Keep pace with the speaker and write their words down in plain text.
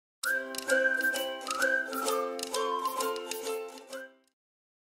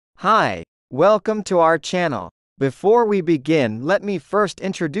Hi, welcome to our channel. Before we begin, let me first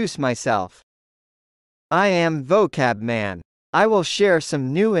introduce myself. I am Vocab Man. I will share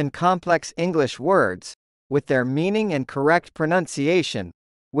some new and complex English words, with their meaning and correct pronunciation,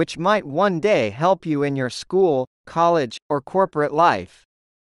 which might one day help you in your school, college, or corporate life.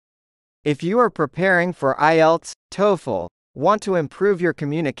 If you are preparing for IELTS, TOEFL, want to improve your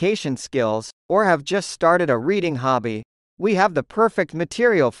communication skills, or have just started a reading hobby, we have the perfect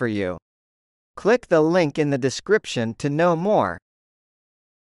material for you. Click the link in the description to know more.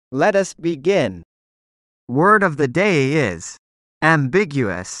 Let us begin. Word of the day is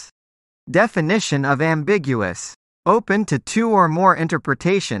ambiguous. Definition of ambiguous: open to two or more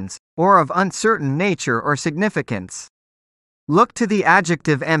interpretations, or of uncertain nature or significance. Look to the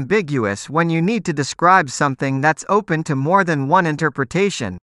adjective ambiguous when you need to describe something that's open to more than one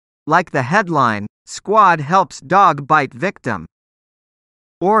interpretation, like the headline, "Squad helps dog bite victim."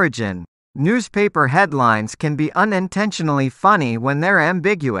 Origin: newspaper headlines can be unintentionally funny when they're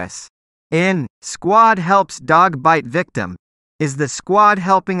ambiguous. In "Squad helps dog bite victim," is the squad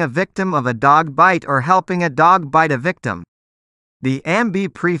helping a victim of a dog bite or helping a dog bite a victim? The ambi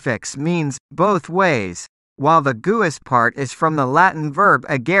prefix means both ways, while the guous part is from the Latin verb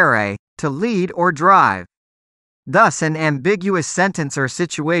agere, to lead or drive. Thus, an ambiguous sentence or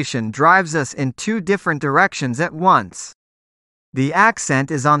situation drives us in two different directions at once. The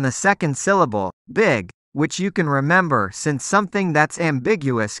accent is on the second syllable, big, which you can remember since something that's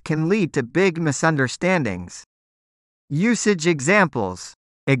ambiguous can lead to big misunderstandings. Usage examples.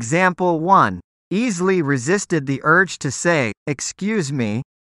 Example 1. Easily resisted the urge to say, "Excuse me,"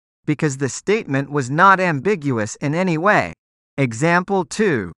 because the statement was not ambiguous in any way. Example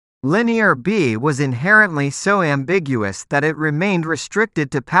 2. Linear B was inherently so ambiguous that it remained restricted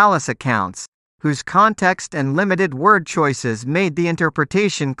to palace accounts, whose context and limited word choices made the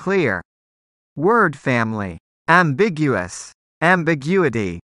interpretation clear. Word family: ambiguous,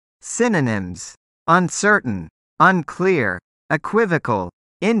 ambiguity. Synonyms: uncertain, unclear, equivocal,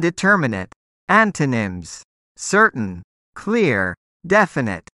 indeterminate. Antonyms: certain, clear,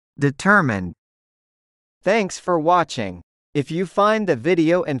 definite, determined. Thanks for watching. If you find the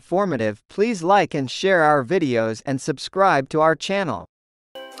video informative, please like and share our videos and subscribe to our channel.